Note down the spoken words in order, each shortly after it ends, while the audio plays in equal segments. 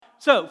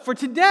So for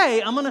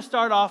today, I'm going to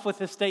start off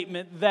with a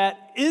statement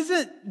that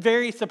isn't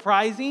very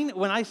surprising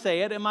when I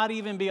say it. It might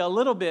even be a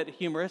little bit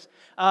humorous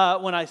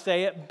when I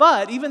say it.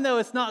 But even though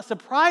it's not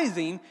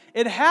surprising,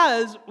 it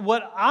has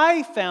what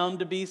I found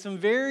to be some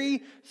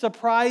very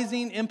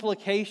surprising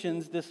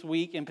implications this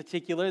week in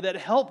particular that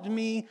helped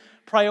me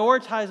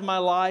prioritize my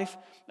life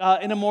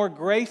in a more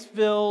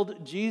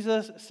grace-filled,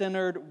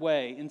 Jesus-centered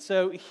way. And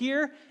so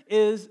here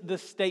is the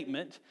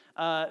statement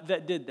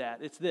that did that.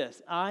 It's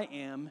this: I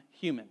am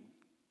human.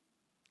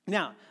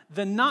 Now,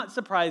 the not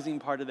surprising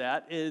part of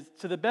that is,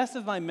 to the best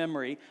of my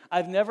memory,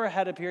 I've never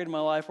had a period in my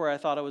life where I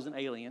thought I was an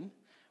alien,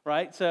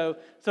 right? So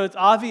it's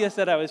obvious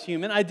that I was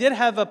human. I did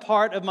have a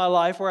part of my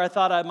life where I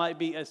thought I might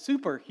be a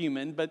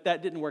superhuman, but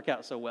that didn't work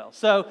out so well.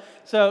 But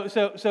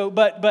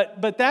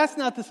that's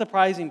not the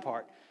surprising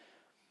part.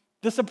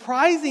 The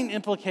surprising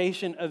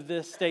implication of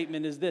this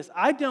statement is this: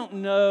 I don't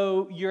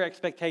know your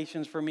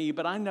expectations for me,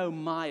 but I know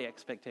my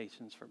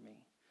expectations for me.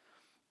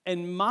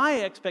 And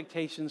my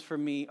expectations for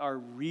me are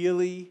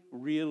really,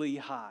 really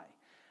high.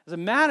 As a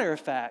matter of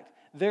fact,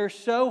 they're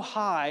so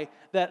high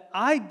that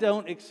I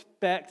don't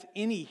expect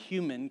any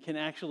human can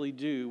actually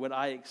do what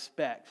I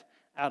expect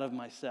out of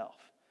myself.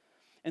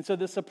 And so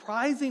the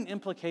surprising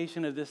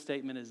implication of this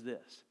statement is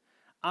this: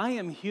 I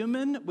am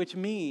human, which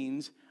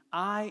means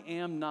I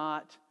am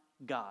not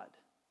God.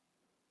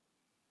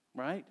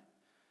 Right?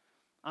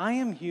 I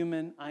am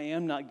human, I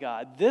am not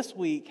God. This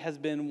week has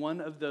been one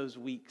of those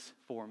weeks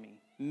for me.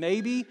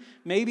 Maybe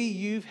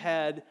you've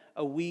had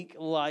a week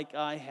like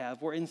I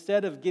have, where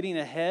instead of getting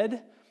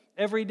ahead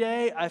every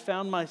day, I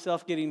found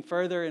myself getting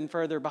further and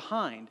further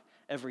behind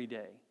every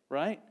day,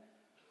 right?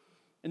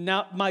 And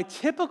now my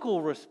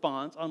typical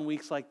response on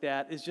weeks like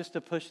that is just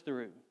to push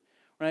through,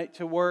 right?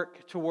 To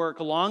work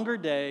longer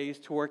days,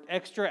 to work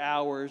extra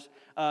hours,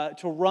 to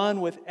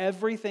run with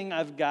everything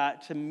I've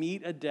got to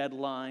meet a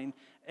deadline.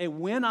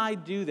 And when I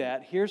do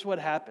that, here's what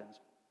happens.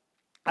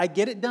 I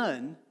get it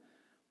done.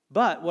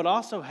 But what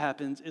also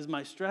happens is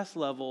my stress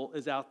level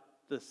is out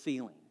the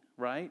ceiling,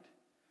 right?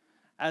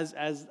 As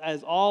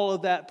all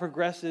of that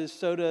progresses,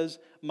 so does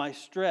my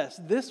stress.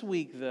 This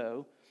week,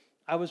 though,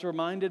 I was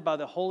reminded by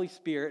the Holy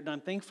Spirit, and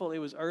I'm thankful it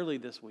was early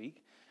this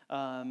week,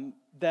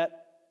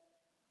 that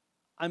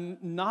I'm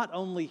not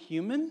only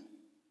human,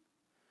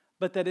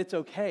 but that it's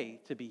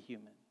okay to be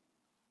human.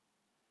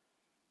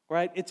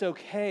 Right? It's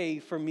okay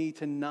for me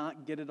to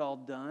not get it all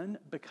done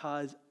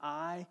because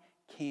I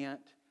can't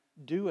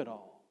do it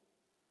all.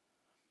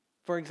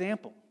 For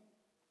example,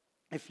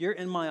 if you're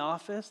in my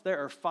office,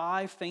 there are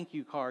 5 thank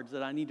you cards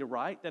that I need to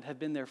write that have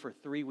been there for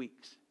 3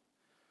 weeks.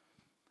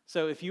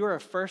 So if you are a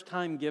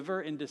first-time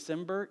giver in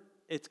December,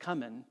 it's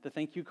coming. The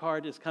thank you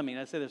card is coming.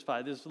 I say there's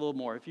 5. There's a little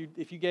more.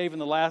 If you gave in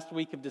the last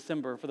week of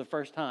December for the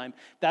first time,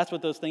 that's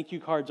what those thank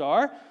you cards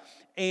are,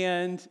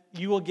 and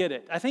you will get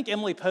it. I think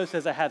Emily Post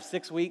says I have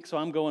 6 weeks, so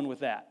I'm going with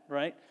that,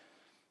 right?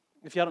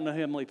 If y'all don't know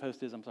who Emily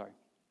Post is, I'm sorry.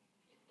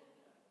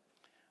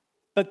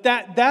 But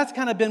that's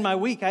kind of been my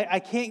week.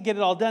 I can't get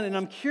it all done. And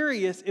I'm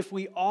curious if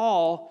we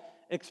all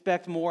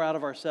expect more out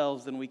of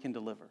ourselves than we can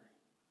deliver.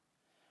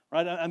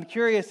 Right? I'm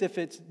curious if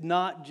it's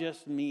not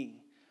just me.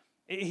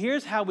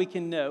 Here's how we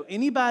can know.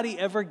 Anybody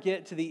ever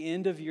get to the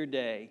end of your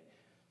day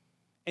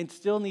and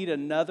still need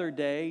another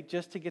day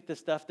just to get the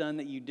stuff done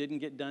that you didn't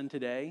get done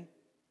today?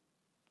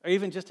 Or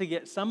even just to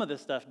get some of the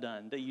stuff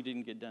done that you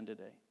didn't get done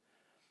today?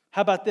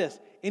 How about this?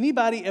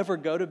 Anybody ever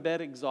go to bed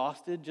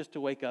exhausted just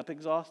to wake up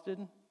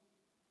exhausted?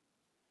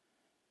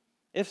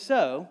 If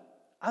so,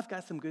 I've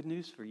got some good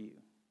news for you,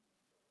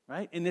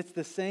 right? And it's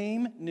the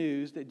same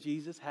news that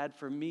Jesus had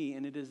for me,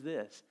 and it is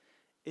this: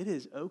 it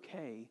is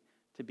okay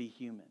to be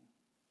human.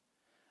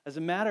 As a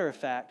matter of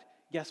fact,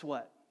 guess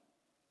what?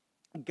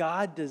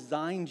 God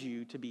designed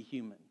you to be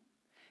human.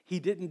 He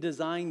didn't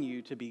design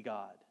you to be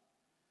God.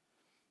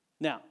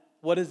 Now,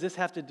 what does this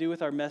have to do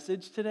with our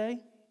message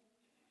today?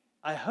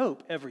 I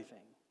hope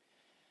everything.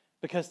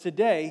 Because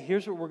today,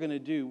 here's what we're going to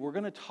do. We're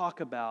going to talk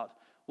about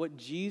what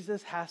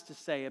Jesus has to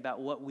say about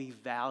what we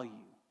value.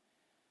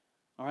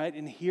 All right?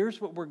 And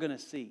here's what we're going to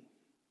see.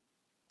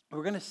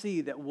 We're going to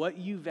see that what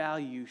you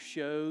value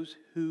shows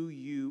who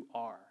you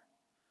are.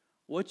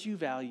 What you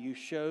value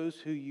shows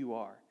who you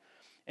are.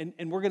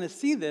 And we're going to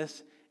see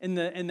this in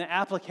the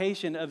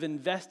application of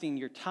investing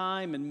your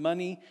time and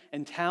money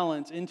and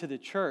talents into the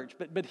church.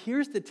 But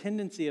here's the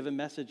tendency of a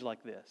message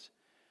like this.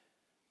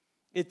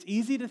 It's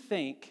easy to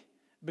think,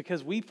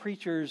 because we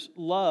preachers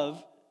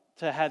love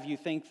to have you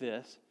think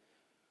this.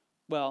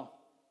 Well,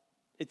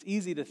 it's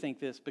easy to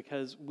think this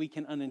because we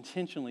can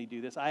unintentionally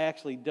do this. I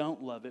actually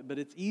don't love it, but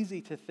it's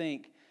easy to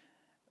think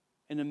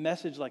in a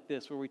message like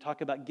this where we talk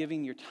about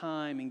giving your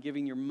time and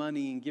giving your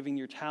money and giving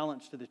your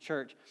talents to the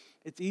church.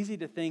 It's easy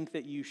to think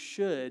that you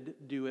should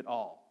do it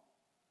all,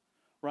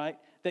 right?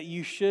 That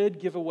you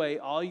should give away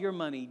all your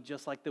money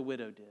just like the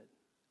widow did.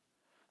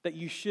 That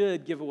you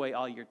should give away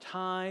all your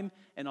time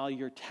and all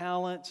your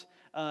talents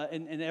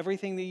and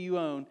everything that you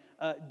own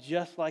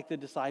just like the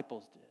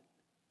disciples did.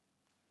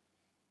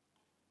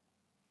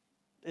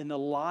 And the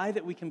lie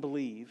that we can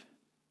believe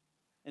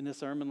in a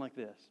sermon like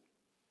this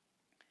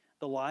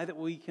the lie that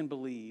we can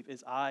believe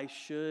is I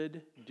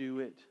should do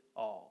it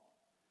all.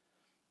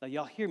 Now,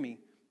 y'all hear me.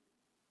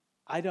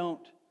 I don't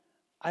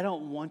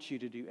want you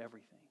to do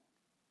everything.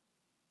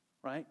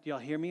 Right? Do y'all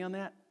hear me on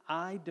that?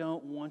 I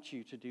don't want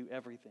you to do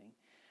everything.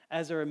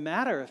 As a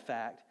matter of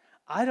fact,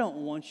 I don't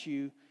want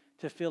you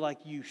to feel like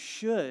you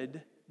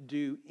should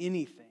do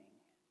anything.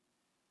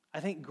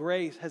 I think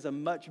grace has a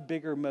much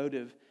bigger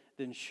motive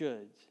than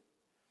shoulds.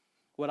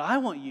 What I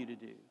want you to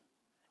do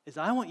is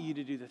I want you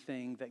to do the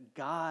thing that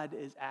God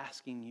is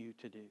asking you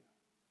to do.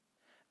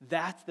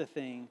 That's the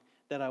thing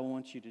that I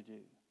want you to do.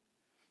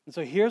 And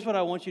so here's what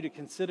I want you to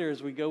consider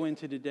as we go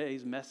into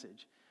today's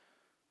message,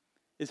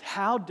 is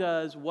how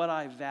does what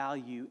I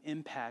value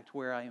impact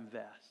where I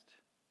invest?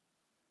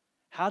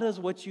 How does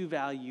what you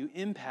value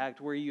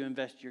impact where you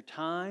invest your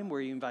time,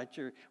 where you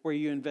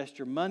invest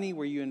your money,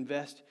 where you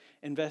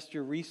invest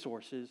your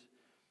resources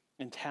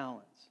and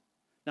talents?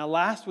 Now,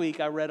 last week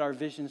I read our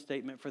vision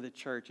statement for the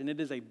church, and it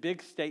is a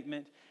big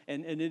statement,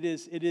 and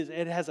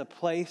it has a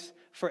place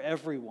for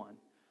everyone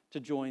to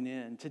join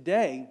in.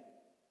 Today,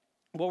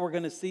 what we're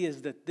going to see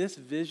is that this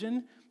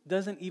vision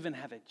doesn't even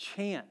have a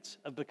chance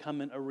of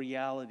becoming a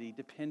reality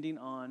depending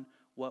on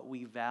what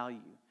we value.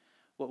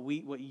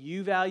 What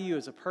you value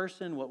as a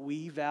person, what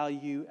we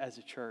value as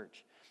a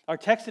church. Our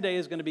text today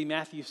is going to be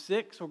Matthew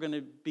 6. We're going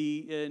to be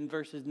in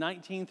verses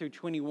 19 through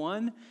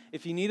 21.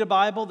 If you need a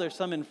Bible, there's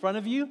some in front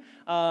of you.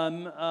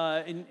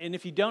 And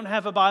if you don't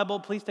have a Bible,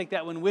 please take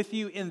that one with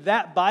you. In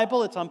that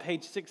Bible, it's on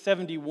page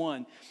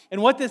 671.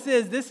 And what this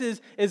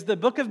is the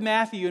book of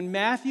Matthew. And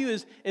Matthew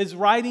is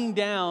writing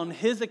down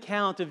his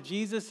account of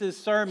Jesus'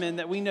 sermon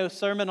that we know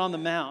Sermon on the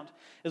Mount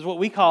is what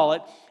we call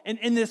it. And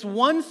in this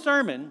one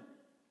sermon,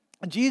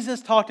 Jesus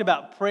talked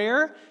about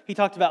prayer, he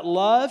talked about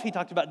love, he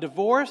talked about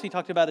divorce, he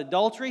talked about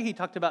adultery, he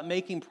talked about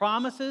making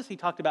promises, he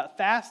talked about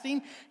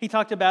fasting, he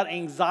talked about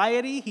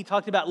anxiety, he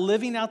talked about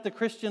living out the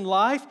Christian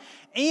life,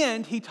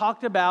 and he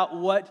talked about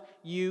what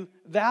you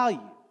value.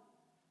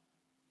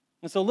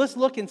 And so let's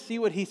look and see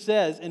what he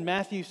says in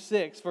Matthew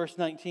 6, verse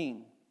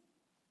 19.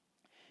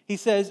 He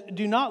says,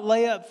 "Do not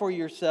lay up for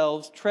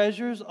yourselves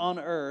treasures on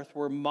earth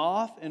where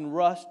moth and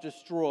rust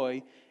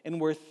destroy and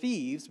where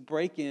thieves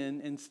break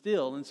in and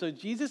steal." And so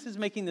Jesus is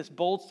making this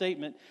bold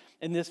statement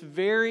in this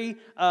very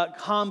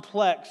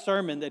complex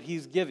sermon that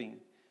he's giving.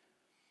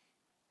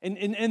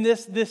 And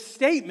this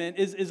statement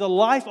is a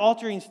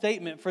life-altering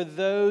statement for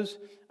those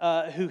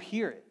who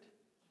hear it.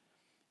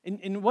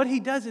 And what he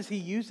does is he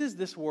uses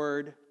this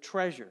word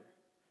treasure,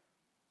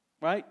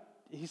 right?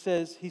 He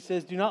says,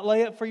 "Do not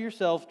lay up for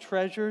yourself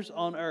treasures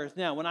on earth."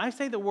 Now, when I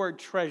say the word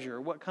treasure,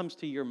 what comes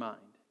to your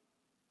mind?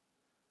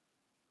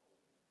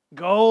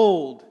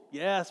 Gold.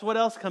 Yes. What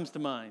else comes to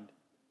mind?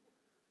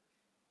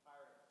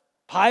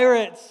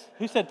 Pirates.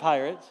 Who said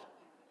pirates?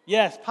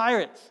 Yes,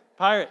 pirates.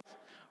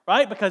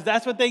 Right? Because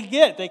that's what they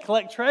get. They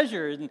collect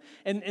treasure.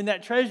 And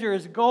that treasure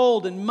is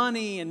gold and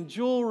money and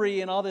jewelry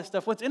and all this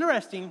stuff. What's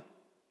interesting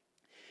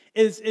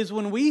is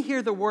when we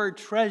hear the word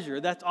treasure,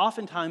 that's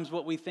oftentimes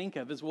what we think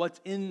of is what's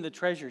in the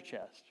treasure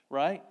chest,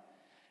 right?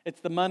 It's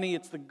the money,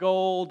 it's the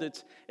gold,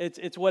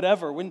 it's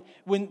whatever.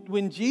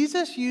 When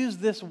Jesus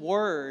used this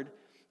word,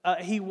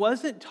 he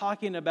wasn't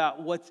talking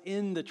about what's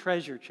in the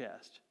treasure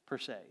chest, per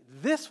se.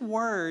 This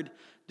word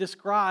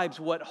describes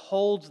what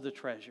holds the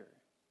treasure.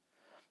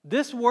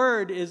 This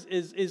word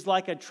is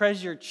like a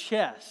treasure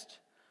chest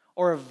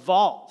or a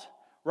vault,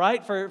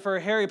 right? For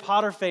Harry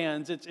Potter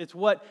fans, it's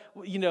what,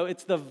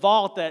 it's the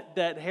vault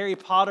that Harry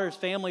Potter's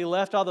family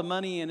left all the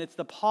money in. It's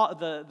the vault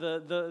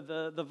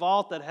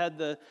that had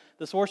the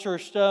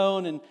Sorcerer's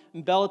Stone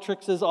and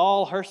Bellatrix's,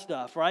 all her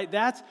stuff, right?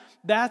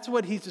 That's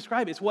what he's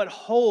describing. It's what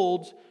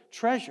holds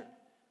treasure.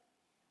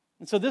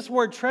 And so this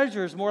word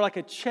treasure is more like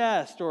a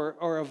chest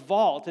or a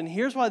vault. And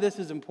here's why this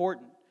is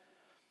important.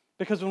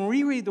 Because when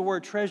we read the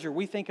word treasure,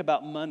 we think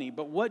about money.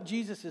 But what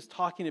Jesus is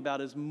talking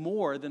about is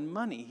more than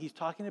money. He's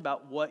talking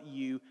about what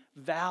you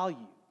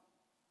value.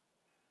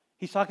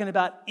 He's talking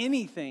about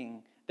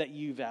anything that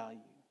you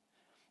value.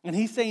 And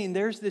he's saying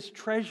there's this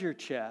treasure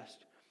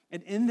chest.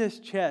 And in this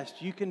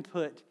chest, you can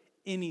put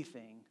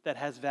anything that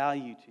has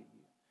value to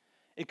you.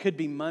 It could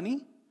be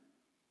money,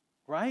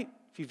 right?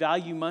 If you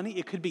value money.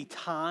 It could be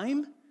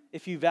time,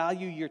 if you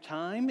value your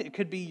time. It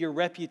could be your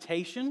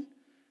reputation.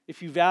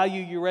 If you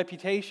value your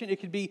reputation, it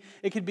could be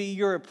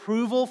your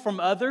approval from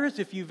others.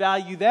 If you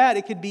value that,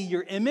 it could be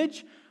your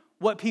image,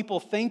 what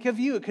people think of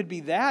you. It could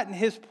be that. And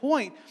his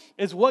point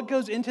is what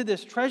goes into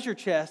this treasure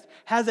chest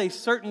has a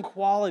certain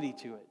quality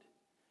to it,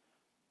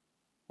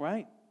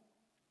 right?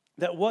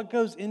 That what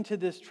goes into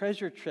this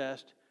treasure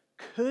chest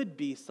could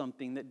be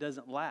something that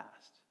doesn't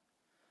last.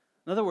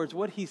 In other words,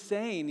 what he's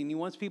saying, and he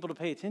wants people to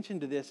pay attention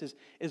to this,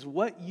 is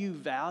what you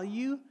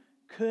value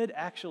could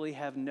actually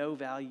have no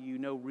value,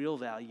 no real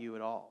value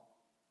at all.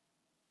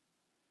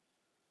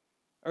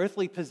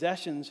 Earthly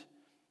possessions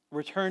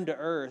return to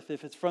earth.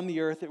 If it's from the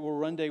earth, it will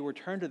one day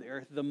return to the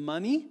earth. The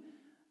money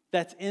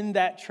that's in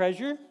that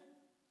treasure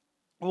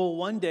will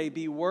one day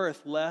be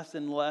worth less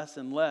and less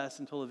and less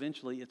until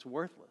eventually it's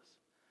worthless.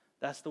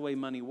 That's the way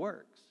money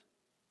works.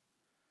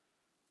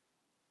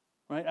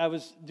 right? I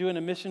was doing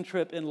a mission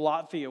trip in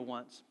Latvia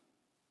once.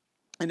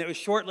 And it was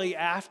shortly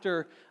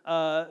after,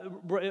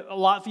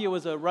 Latvia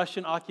was a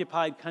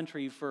Russian-occupied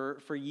country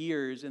for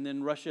years, and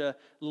then Russia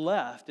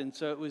left. And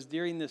so it was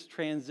during this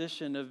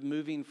transition of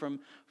moving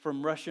from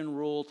Russian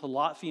rule to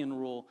Latvian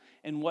rule.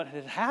 And what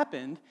had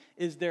happened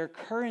is their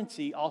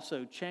currency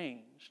also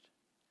changed.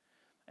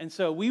 And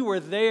so we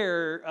were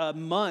there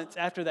months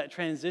after that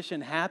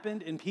transition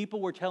happened, and people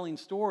were telling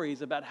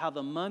stories about how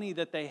the money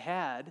that they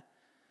had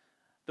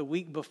the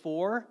week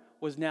before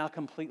was now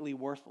completely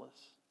worthless.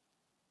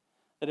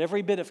 That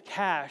every bit of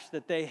cash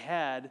that they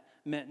had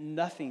meant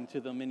nothing to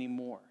them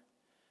anymore.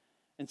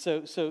 And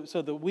so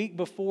the week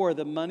before,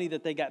 the money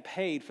that they got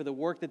paid for the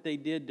work that they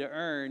did to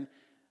earn,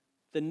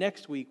 the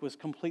next week was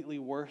completely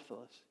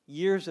worthless.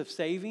 Years of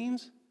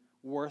savings,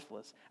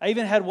 worthless. I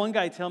even had one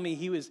guy tell me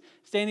he was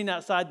standing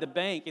outside the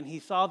bank and he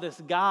saw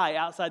this guy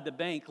outside the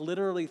bank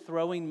literally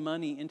throwing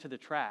money into the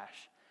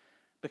trash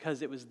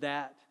because it was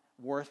that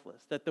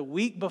worthless. That the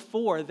week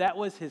before, that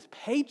was his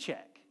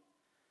paycheck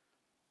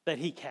that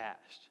he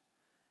cashed.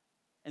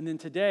 And then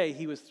today,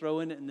 he was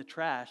throwing it in the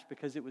trash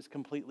because it was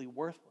completely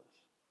worthless.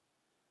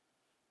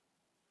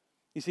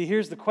 You see,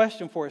 here's the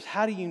question for us.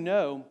 How do you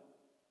know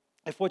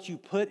if what you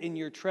put in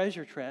your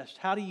treasure chest,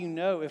 how do you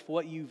know if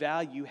what you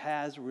value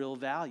has real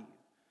value?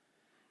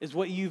 Is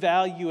what you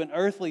value an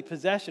earthly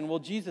possession? Well,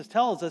 Jesus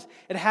tells us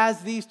it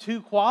has these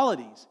two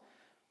qualities.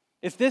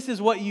 If this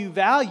is what you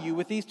value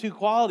with these two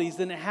qualities,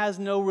 then it has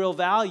no real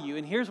value.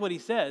 And here's what he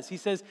says. He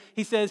says,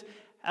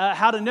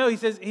 how to know? He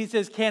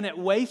says, can it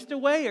waste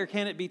away or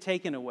can it be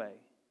taken away?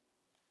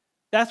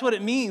 That's what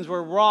it means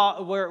where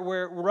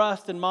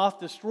rust and moth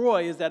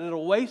destroy, is that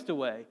it'll waste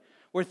away.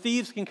 Where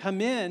thieves can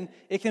come in,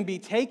 it can be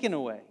taken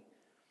away.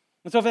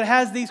 And so if it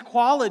has these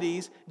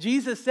qualities,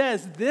 Jesus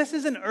says this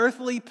is an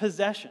earthly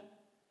possession.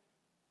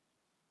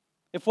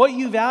 If what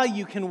you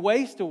value can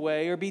waste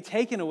away or be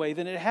taken away,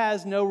 then it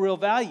has no real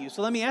value.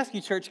 So let me ask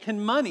you, church, can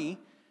money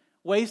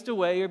waste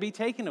away or be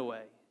taken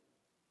away?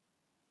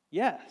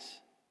 Yes.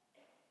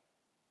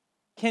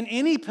 Can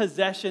any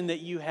possession that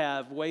you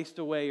have waste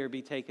away or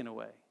be taken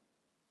away?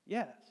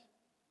 Yes.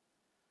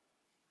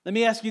 Let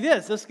me ask you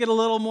this. Let's get a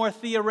little more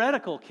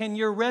theoretical. Can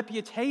your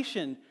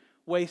reputation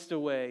waste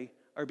away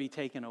or be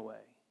taken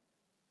away?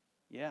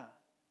 Yeah.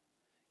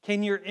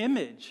 Can your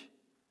image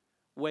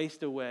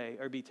waste away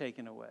or be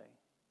taken away?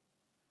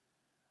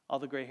 All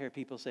the gray-haired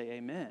people say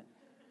amen.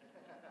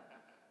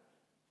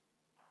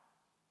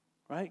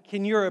 Right?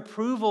 Can your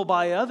approval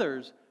by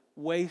others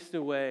waste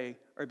away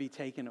or be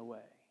taken away?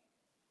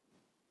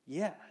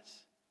 Yes.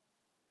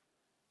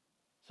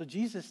 So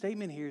Jesus'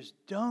 statement here is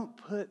don't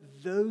put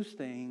those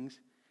things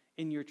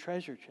in your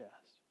treasure chest.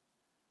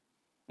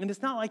 And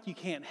it's not like you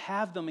can't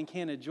have them and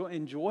can't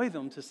enjoy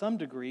them to some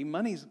degree.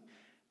 Money's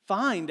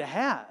fine to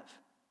have,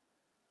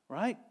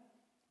 right?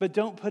 But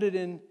don't put it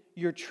in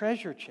your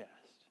treasure chest.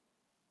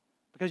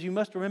 Because you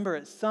must remember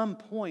at some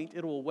point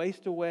it will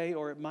waste away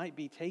or it might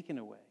be taken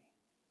away.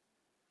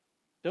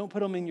 Don't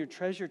put them in your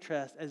treasure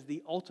chest as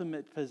the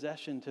ultimate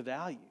possession to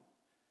value.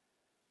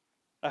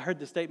 I heard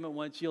the statement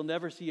once, you'll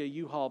never see a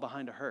U-Haul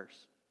behind a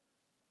hearse.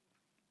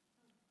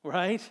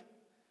 Right?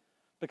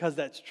 Because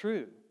that's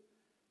true.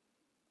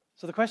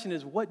 So the question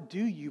is, what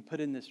do you put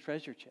in this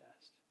treasure chest?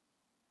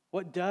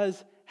 What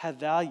does have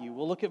value?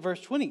 We'll look at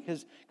verse 20,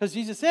 because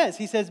Jesus says,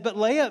 he says, but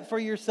lay up for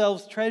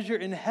yourselves treasure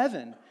in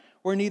heaven,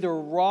 where neither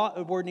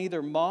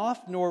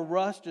moth nor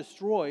rust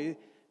destroys,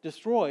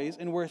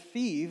 and where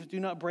thieves do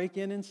not break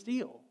in and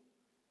steal.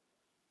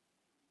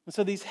 And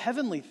so these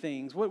heavenly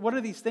things, what are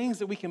these things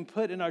that we can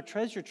put in our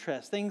treasure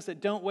chest? Things that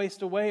don't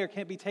waste away or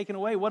can't be taken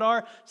away. What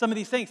are some of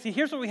these things? See,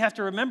 here's what we have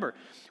to remember.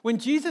 When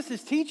Jesus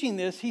is teaching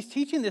this, he's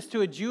teaching this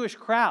to a Jewish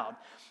crowd.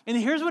 And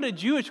here's what a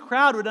Jewish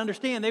crowd would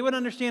understand. They would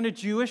understand a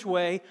Jewish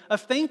way of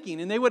thinking.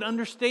 And they would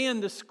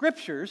understand the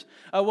scriptures,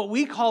 what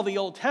we call the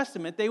Old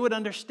Testament. They would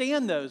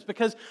understand those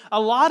because a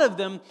lot of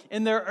them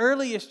in their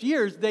earliest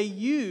years, they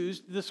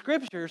used the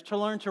scriptures to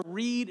learn to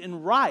read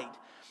and write.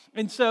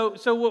 And so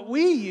what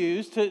we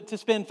use to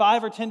spend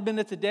 5 or 10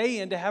 minutes a day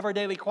in to have our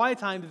daily quiet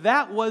time,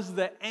 that was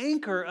the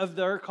anchor of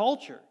their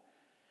culture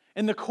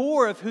and the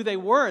core of who they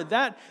were.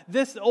 That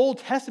this Old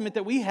Testament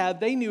that we have,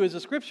 they knew as the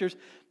scriptures,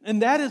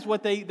 and that is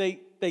what they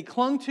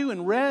clung to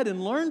and read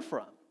and learned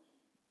from.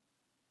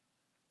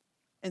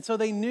 And so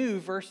they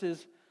knew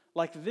verses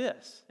like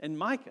this in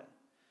Micah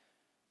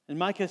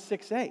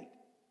 6:8.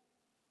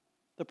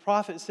 The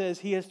prophet says,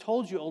 he has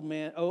told you, O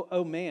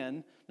man,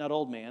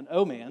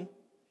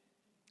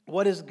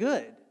 what is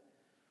good?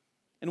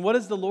 And what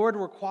does the Lord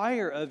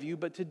require of you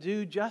but to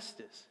do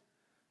justice,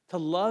 to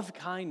love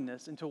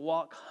kindness, and to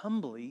walk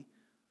humbly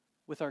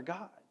with our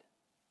God?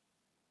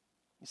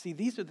 You see,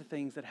 these are the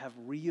things that have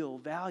real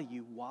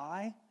value.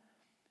 Why?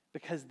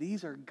 Because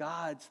these are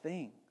God's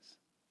things.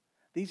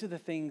 These are the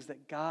things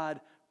that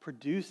God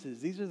produces.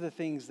 These are the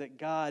things that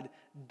God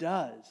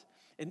does.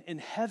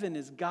 And heaven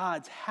is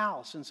God's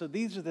house. And so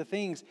these are the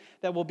things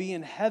that will be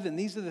in heaven.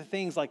 These are the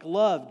things like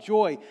love,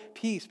 joy,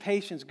 peace,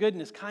 patience,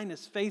 goodness,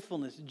 kindness,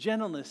 faithfulness,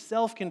 gentleness,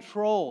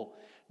 self-control,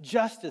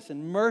 justice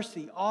and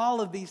mercy.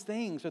 All of these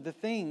things are the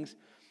things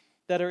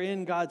that are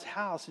in God's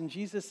house. And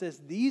Jesus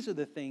says these are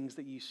the things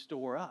that you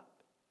store up.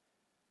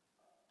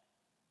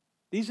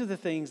 These are the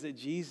things that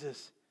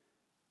Jesus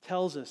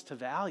tells us to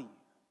value.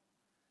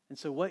 And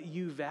so what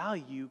you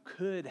value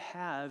could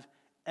have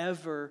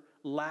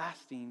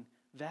everlasting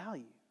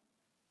value.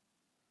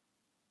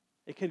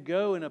 It could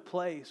go in a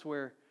place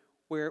where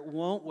it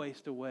won't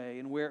waste away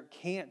and where it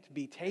can't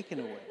be taken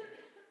away.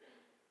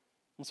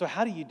 And so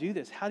how do you do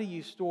this? How do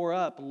you store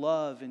up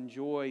love and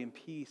joy and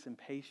peace and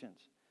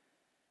patience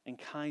and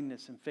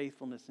kindness and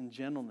faithfulness and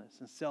gentleness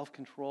and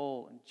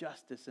self-control and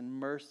justice and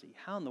mercy?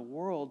 How in the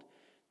world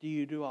do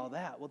you do all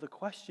that? Well, the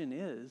question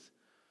is,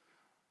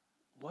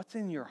 what's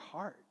in your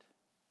heart?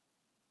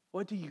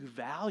 What do you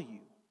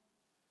value?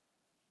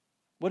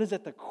 What is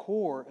at the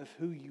core of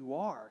who you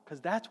are?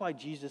 Because that's why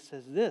Jesus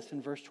says this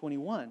in verse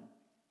 21.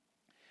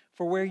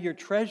 For where your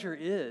treasure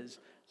is,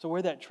 so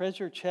where that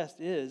treasure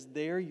chest is,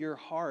 there your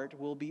heart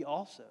will be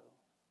also.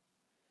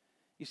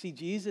 You see,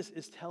 Jesus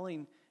is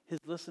telling his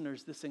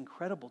listeners this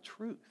incredible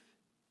truth.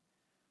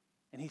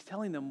 And he's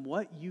telling them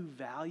what you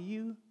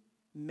value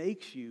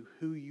makes you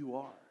who you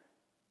are.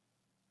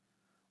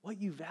 What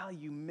you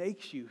value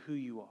makes you who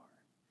you are.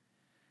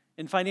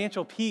 In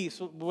Financial Peace,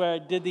 where I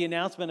did the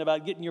announcement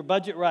about getting your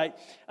budget right,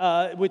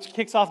 which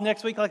kicks off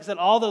next week. Like I said,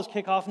 all those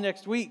kick off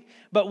next week.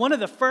 But one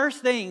of the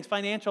first things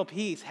Financial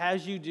Peace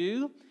has you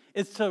do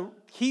is to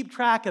keep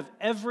track of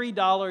every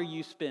dollar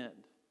you spend.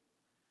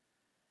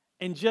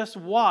 And just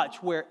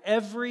watch where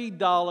every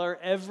dollar,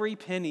 every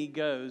penny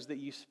goes that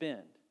you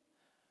spend.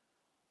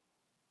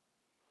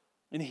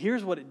 And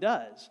here's what it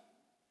does.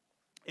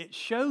 It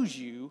shows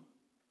you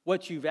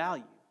what you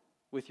value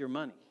with your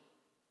money.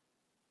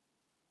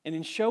 And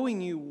in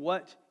showing you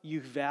what you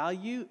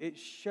value, it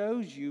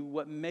shows you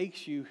what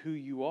makes you who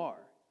you are.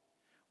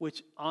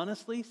 Which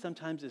honestly,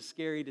 sometimes is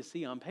scary to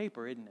see on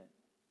paper, isn't it?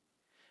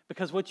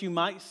 Because what you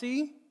might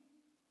see,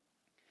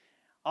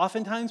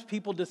 oftentimes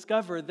people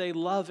discover they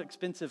love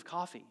expensive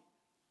coffee.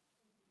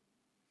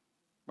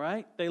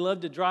 Right? They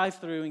love to drive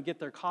through and get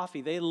their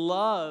coffee. They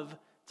love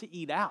to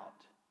eat out.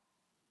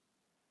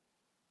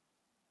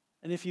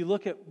 And if you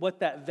look at what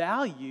that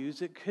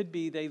values, it could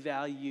be they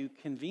value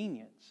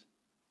convenience.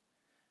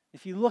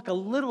 If you look a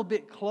little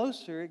bit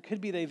closer, it could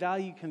be they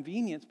value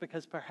convenience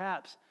because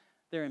perhaps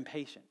they're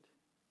impatient.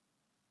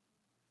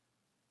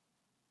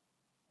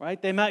 Right?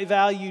 They might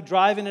value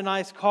driving a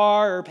nice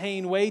car or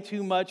paying way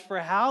too much for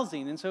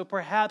housing. And so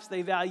perhaps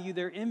they value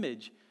their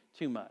image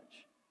too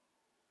much.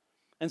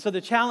 And so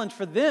the challenge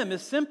for them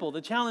is simple.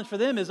 The challenge for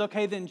them is,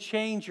 okay, then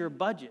change your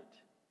budget.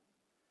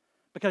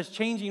 Because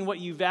changing what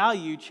you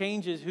value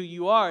changes who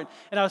you are.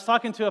 And I was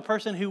talking to a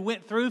person who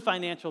went through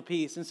Financial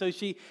Peace. And so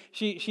she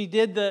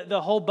did the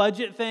whole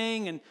budget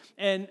thing.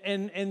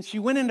 And she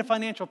went into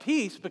Financial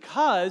Peace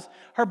because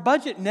her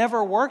budget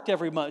never worked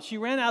every month. She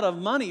ran out of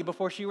money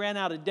before she ran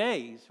out of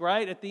days,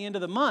 right, at the end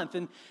of the month.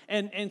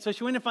 And so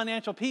she went into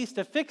Financial Peace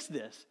to fix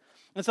this.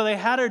 And so they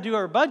had her do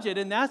her budget.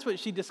 And that's what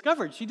she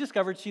discovered. She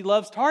discovered she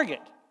loves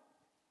Target.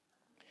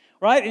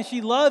 Right? And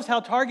she loves how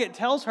Target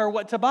tells her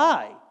what to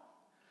buy.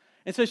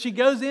 And so she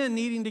goes in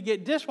needing to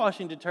get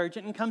dishwashing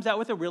detergent and comes out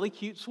with a really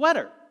cute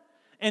sweater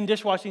and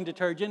dishwashing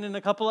detergent and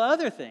a couple of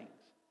other things.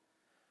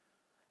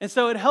 And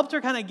so it helped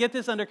her kind of get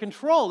this under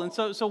control. And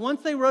so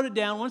once they wrote it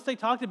down, once they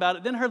talked about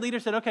it, then her leader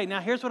said, okay,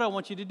 now here's what I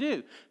want you to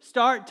do.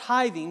 Start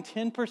tithing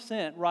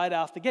 10% right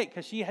off the gate,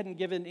 because she hadn't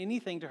given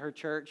anything to her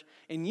church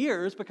in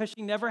years because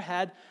she never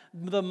had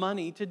the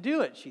money to do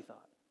it, she thought.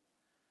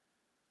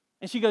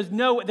 And she goes,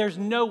 no, there's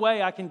no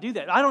way I can do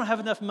that. I don't have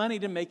enough money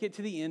to make it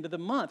to the end of the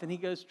month. And he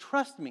goes,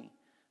 trust me,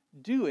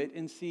 do it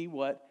and see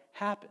what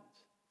happens.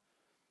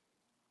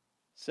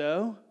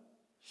 So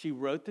she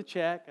wrote the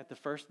check at the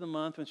first of the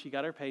month when she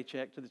got her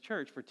paycheck to the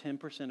church for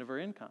 10% of her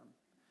income.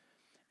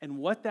 And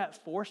what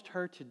that forced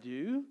her to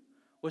do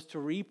was to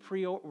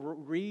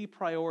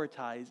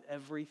reprioritize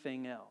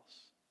everything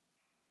else.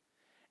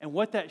 And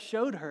what that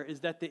showed her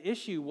is that the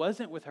issue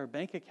wasn't with her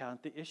bank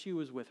account, the issue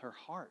was with her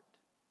heart.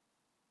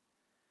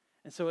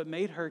 And so it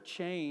made her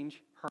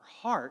change her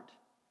heart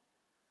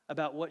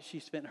about what she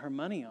spent her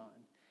money on.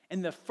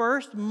 And the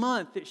first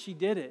month that she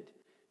did it,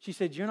 she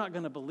said, you're not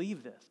going to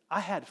believe this.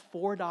 I had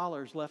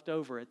 $4 left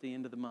over at the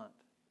end of the month.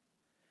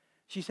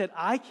 She said,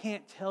 I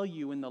can't tell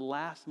you when the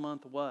last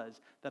month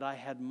was that I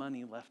had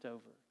money left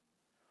over.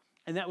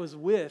 And that was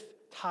with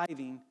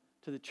tithing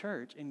to the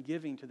church and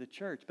giving to the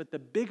church. But the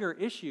bigger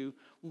issue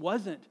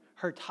wasn't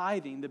her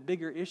tithing. The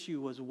bigger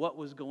issue was what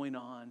was going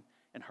on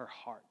in her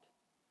heart.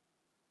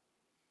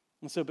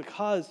 And so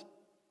because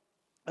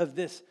of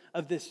this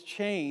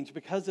change,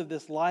 because of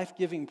this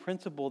life-giving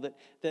principle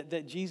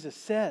that Jesus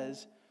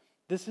says,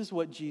 this is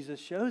what Jesus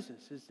shows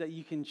us, is that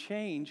you can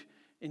change.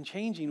 In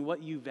changing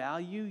what you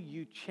value,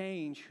 you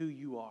change who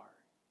you are.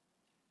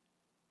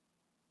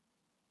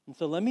 And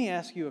so let me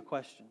ask you a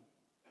question.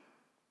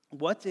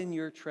 What's in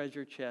your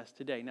treasure chest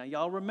today? Now,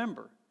 y'all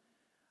remember,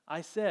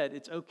 I said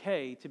it's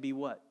okay to be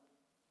what?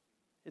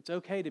 It's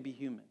okay to be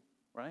human,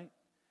 right?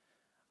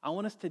 I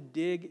want us to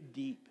dig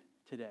deep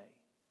today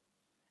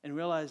and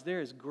realize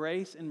there is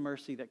grace and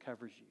mercy that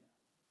covers you.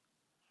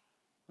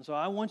 And so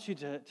I want you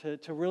to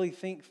really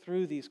think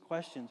through these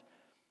questions.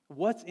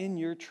 What's in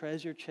your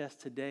treasure chest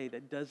today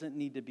that doesn't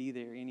need to be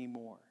there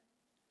anymore?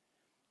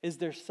 Is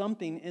there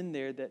something in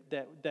there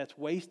that's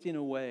wasting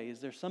away? Is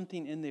there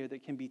something in there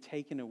that can be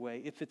taken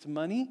away? If it's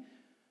money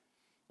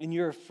and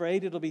you're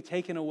afraid it'll be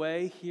taken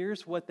away,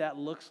 here's what that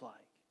looks like.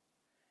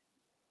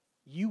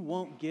 You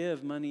won't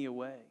give money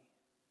away.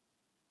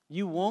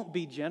 You won't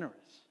be generous.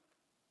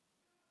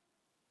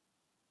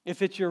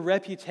 If it's your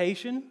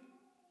reputation,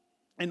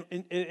 and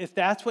if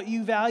that's what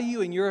you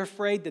value and you're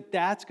afraid that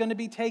that's going to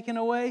be taken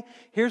away,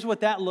 here's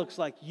what that looks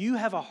like. You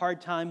have a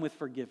hard time with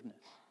forgiveness.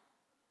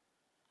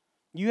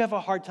 You have a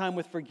hard time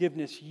with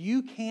forgiveness.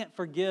 You can't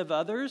forgive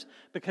others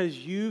because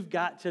you've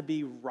got to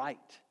be right.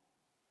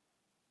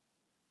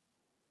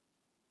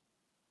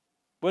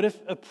 What if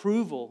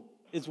approval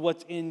is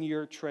what's in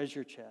your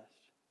treasure chest?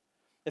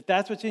 If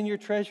that's what's in your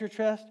treasure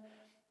chest,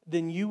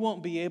 then you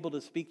won't be able to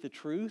speak the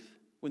truth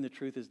when the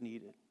truth is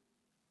needed.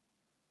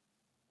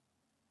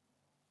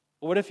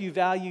 What if you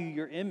value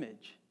your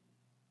image?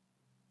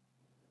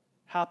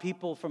 How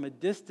people from a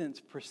distance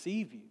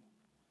perceive you?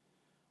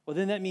 Well,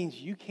 then that means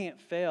you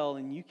can't fail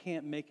and you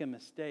can't make a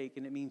mistake,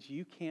 and it means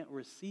you can't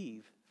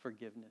receive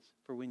forgiveness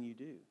for when you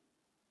do.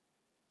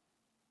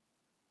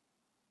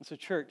 And so,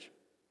 church,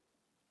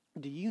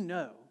 do you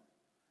know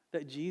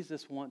that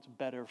Jesus wants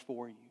better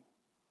for you?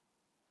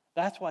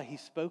 That's why he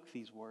spoke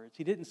these words.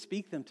 He didn't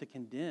speak them to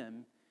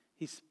condemn.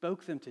 He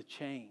spoke them to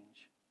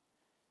change.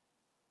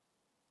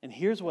 And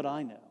here's what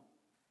I know.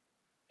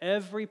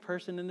 Every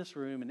person in this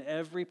room and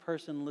every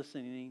person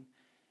listening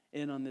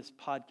in on this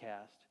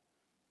podcast,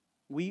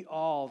 we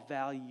all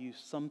value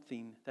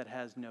something that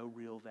has no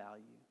real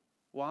value.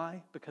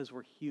 Why? Because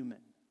we're human.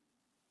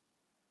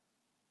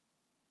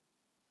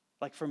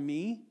 Like for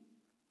me,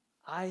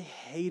 I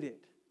hate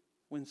it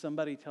when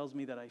somebody tells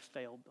me that I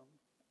failed them.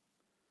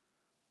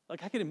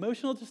 Like I get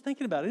emotional just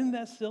thinking about it. Isn't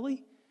that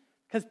silly?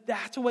 Because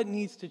that's what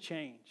needs to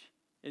change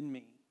in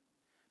me.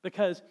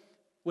 Because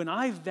when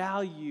I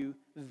value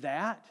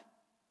that,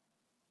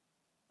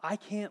 I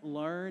can't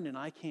learn and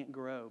I can't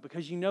grow.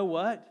 Because you know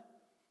what?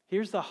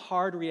 Here's the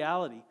hard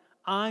reality.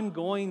 I'm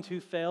going to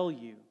fail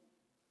you.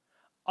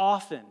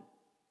 Often.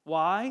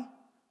 Why?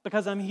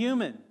 Because I'm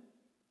human.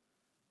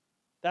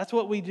 That's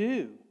what we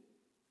do.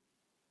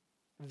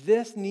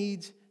 This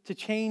needs to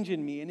change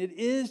in me, and it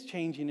is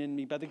changing in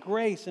me by the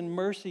grace and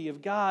mercy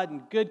of God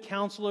and good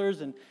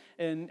counselors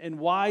and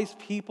wise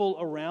people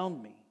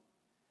around me.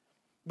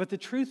 But the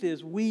truth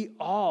is, we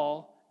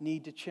all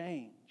need to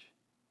change.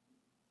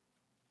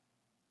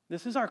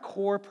 This is our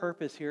core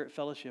purpose here at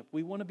Fellowship.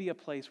 We want to be a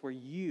place where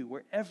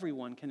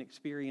everyone can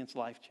experience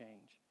life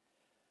change.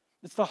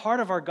 It's the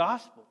heart of our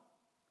gospel,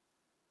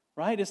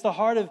 right? It's the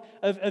heart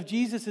of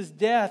Jesus'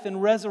 death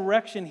and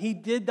resurrection. He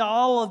did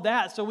all of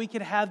that so we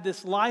could have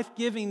this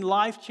life-giving,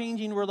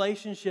 life-changing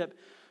relationship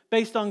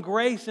based on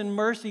grace and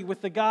mercy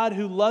with the God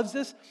who loves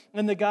us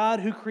and the God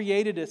who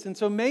created us. And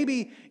so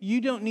maybe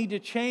you don't need to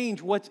change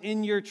what's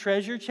in your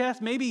treasure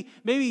chest. Maybe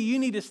you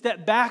need to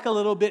step back a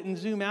little bit and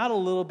zoom out a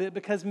little bit,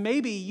 because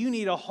maybe you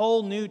need a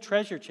whole new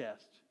treasure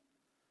chest.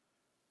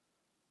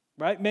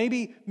 Right?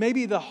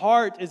 Maybe the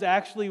heart is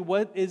actually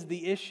what is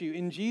the issue.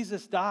 And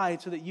Jesus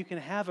died so that you can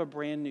have a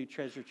brand new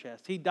treasure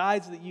chest. He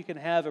died so that you can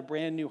have a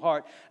brand new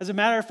heart. As a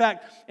matter of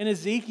fact, in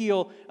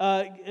Ezekiel,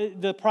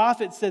 the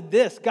prophet said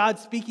this. God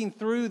speaking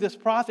through this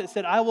prophet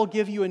said, I will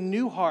give you a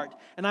new heart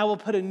and I will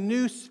put a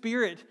new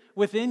spirit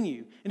within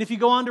you. And if you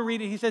go on to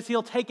read it, he says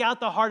he'll take out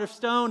the heart of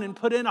stone and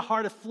put in a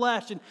heart of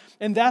flesh.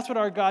 And that's what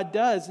our God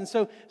does. And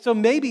so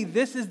maybe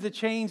this is the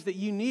change that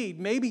you need.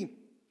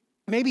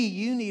 Maybe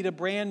you need a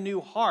brand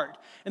new heart.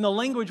 And the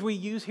language we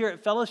use here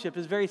at Fellowship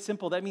is very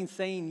simple. That means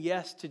saying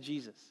yes to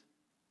Jesus.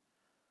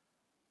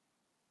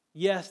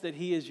 Yes, that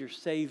he is your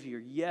Savior.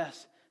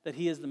 Yes, that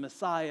he is the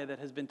Messiah that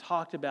has been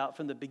talked about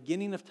from the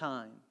beginning of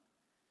time.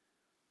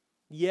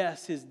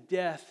 Yes, his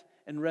death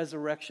and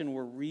resurrection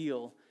were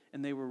real,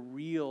 and they were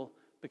real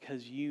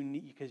because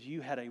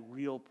you had a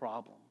real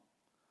problem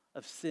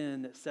of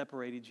sin that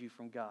separated you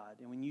from God.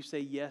 And when you say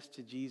yes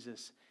to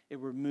Jesus, it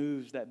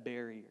removes that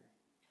barrier.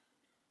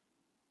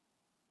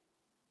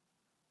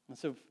 And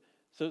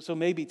so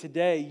maybe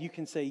today you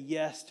can say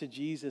yes to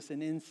Jesus,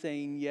 and in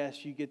saying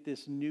yes, you get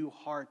this new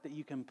heart that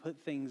you can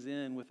put things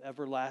in with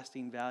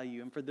everlasting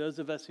value. And for those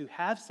of us who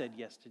have said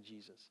yes to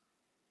Jesus,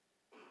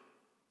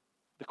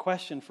 the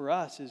question for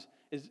us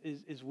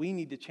is we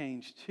need to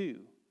change too,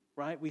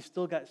 right? We've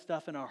still got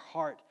stuff in our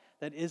heart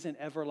that isn't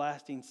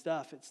everlasting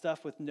stuff. It's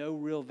stuff with no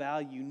real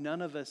value.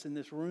 None of us in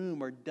this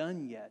room are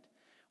done yet.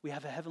 We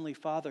have a Heavenly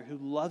Father who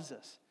loves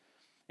us.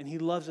 And he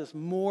loves us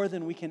more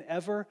than we can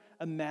ever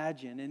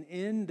imagine. And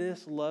in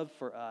this love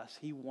for us,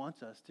 he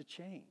wants us to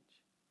change.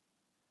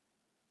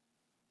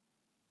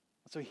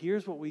 So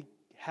here's what we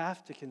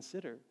have to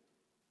consider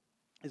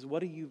is,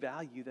 what do you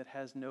value that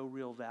has no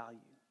real value?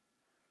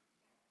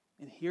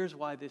 And here's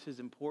why this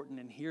is important,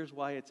 and here's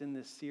why it's in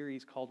this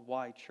series called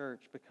Why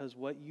Church, because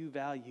what you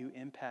value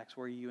impacts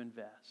where you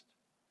invest.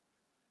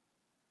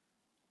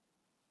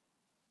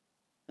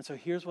 And so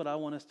here's what I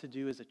want us to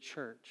do as a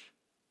church,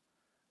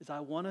 is I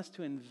want us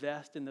to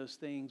invest in those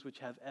things which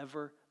have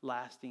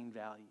everlasting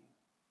value.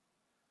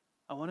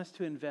 I want us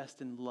to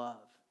invest in love.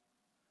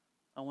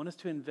 I want us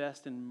to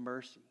invest in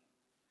mercy.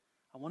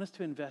 I want us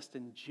to invest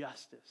in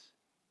justice,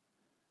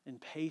 in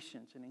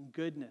patience, and in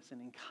goodness, and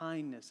in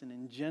kindness, and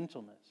in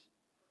gentleness.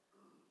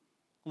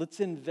 Let's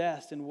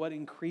invest in what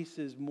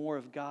increases more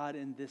of God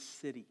in this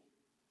city.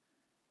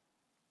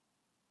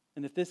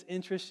 And if this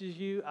interests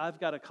you, I've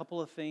got a couple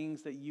of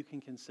things that you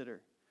can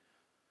consider.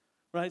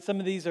 Right?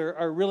 Some of these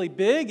are really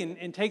big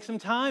and take some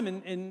time,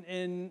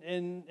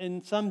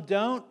 and some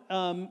don't.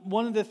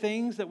 One of the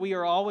things that we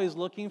are always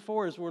looking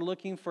for is we're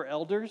looking for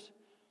elders.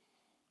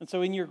 And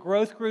so in your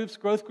growth groups,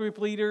 growth group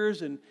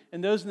leaders, and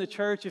those in the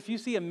church, if you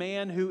see a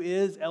man who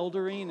is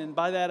eldering, and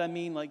by that I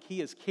mean like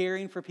he is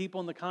caring for people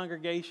in the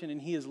congregation,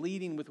 and he is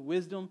leading with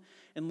wisdom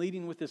and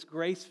leading with this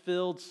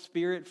grace-filled,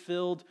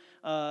 spirit-filled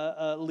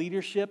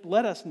leadership,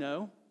 let us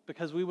know,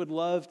 because we would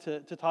love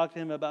to talk to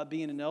him about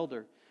being an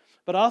elder.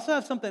 But I also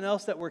have something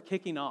else that we're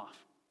kicking off.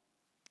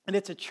 And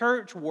it's a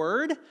church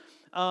word.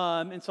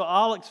 And so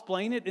I'll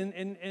explain it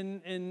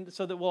and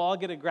so that we'll all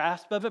get a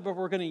grasp of it. But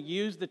we're going to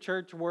use the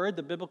church word,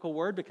 the biblical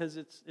word, because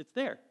it's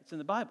there. It's in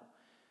the Bible.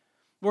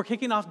 We're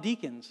kicking off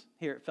deacons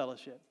here at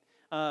Fellowship.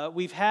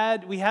 We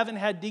haven't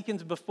had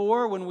deacons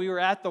before. When we were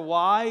at the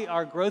Y,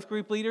 our growth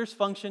group leaders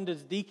functioned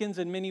as deacons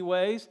in many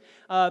ways.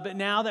 But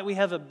now that we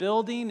have a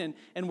building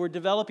and we're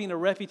developing a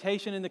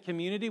reputation in the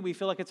community, we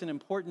feel like it's an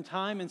important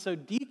time. And so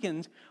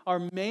deacons are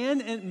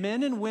men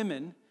and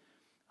women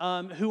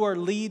who are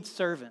lead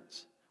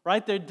servants.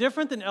 Right? They're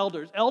different than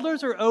elders.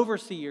 Elders are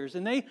overseers,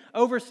 and they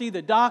oversee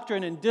the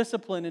doctrine and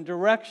discipline and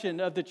direction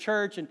of the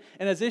church, and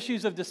as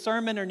issues of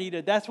discernment are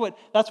needed, that's what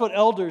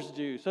elders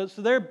do. So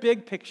they're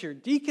big picture.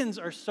 Deacons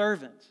are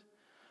servants,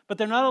 but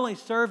they're not only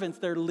servants,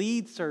 they're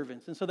lead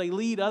servants, and so they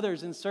lead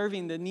others in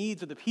serving the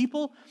needs of the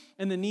people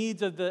and the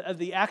needs of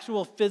the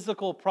actual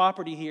physical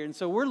property here. And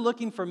so we're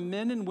looking for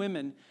men and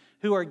women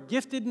who are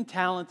gifted and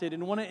talented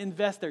and want to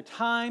invest their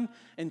time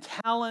and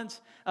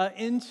talents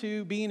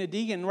into being a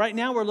deacon. Right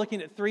now we're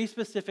looking at 3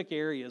 specific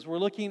areas. We're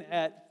looking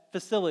at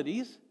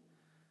facilities,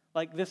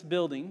 like this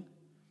building,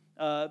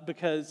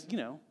 because,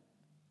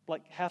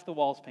 like half the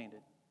wall's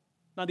painted.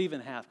 Not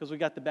even half, because we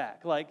got the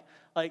back. Like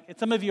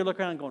some of you are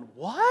looking around going,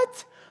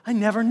 what? I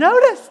never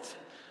noticed.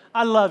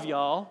 I love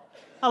y'all.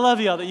 I love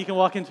y'all that you can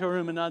walk into a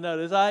room and not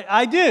notice.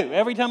 I do,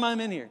 every time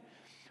I'm in here.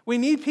 We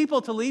need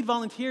people to lead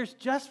volunteers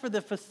just for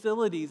the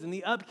facilities and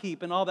the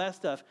upkeep and all that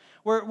stuff.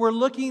 We're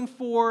looking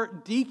for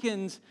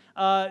deacons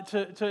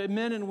to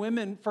men and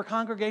women for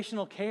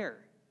congregational care.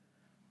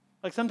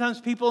 Like sometimes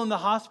people in the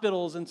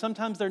hospitals, and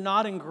sometimes they're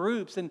not in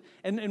groups, and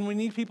we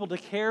need people to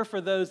care for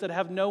those that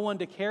have no one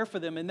to care for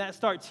them. And that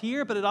starts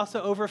here, but it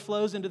also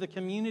overflows into the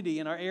community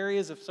and our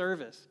areas of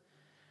service.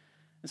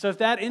 And so if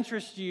that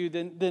interests you,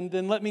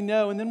 then let me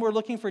know. And then we're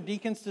looking for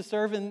deacons to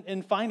serve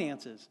in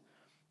finances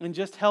and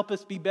just help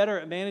us be better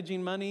at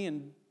managing money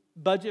and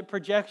budget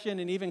projection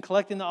and even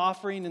collecting the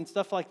offering and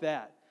stuff like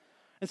that.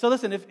 And so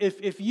listen,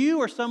 if you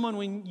or someone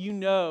when you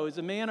know is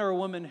a man or a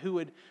woman who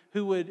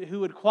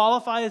would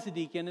qualify as a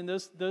deacon, and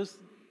those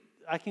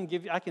I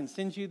can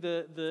send you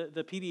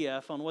the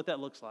PDF on what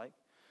that looks like.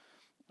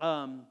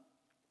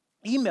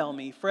 Email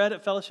me,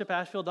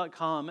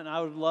 fred@fellowshipasheville.com, and I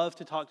would love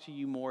to talk to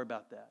you more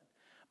about that.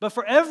 But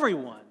for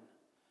everyone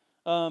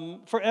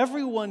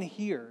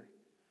here,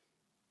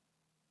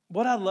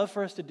 what I'd love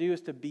for us to do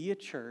is to be a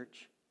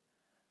church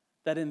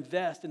that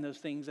invests in those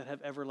things that have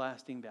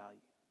everlasting value.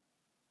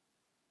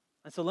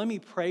 And so let me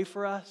pray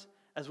for us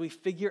as we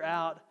figure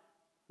out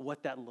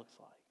what that looks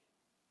like.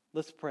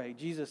 Let's pray.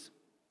 Jesus,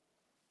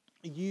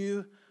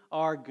 you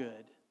are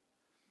good,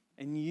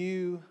 and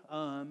you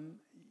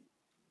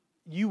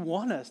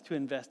want us to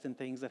invest in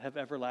things that have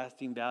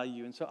everlasting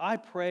value. And so I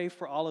pray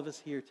for all of us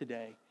here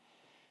today,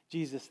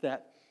 Jesus,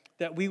 that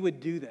we would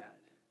do that.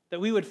 That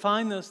we would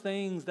find those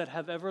things that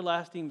have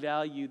everlasting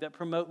value, that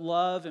promote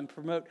love and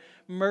promote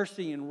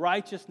mercy and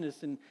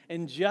righteousness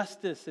and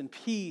justice and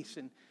peace,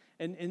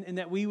 and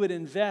that we would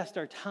invest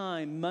our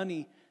time,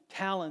 money,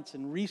 talents,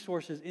 and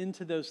resources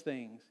into those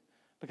things,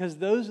 because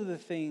those are the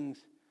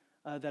things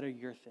that are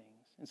your things.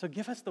 And so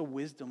give us the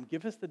wisdom,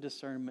 give us the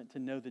discernment to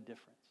know the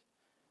difference.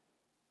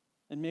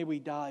 And may we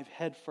dive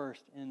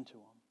headfirst into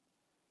them.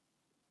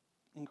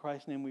 In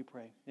Christ's name we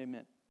pray.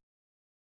 Amen.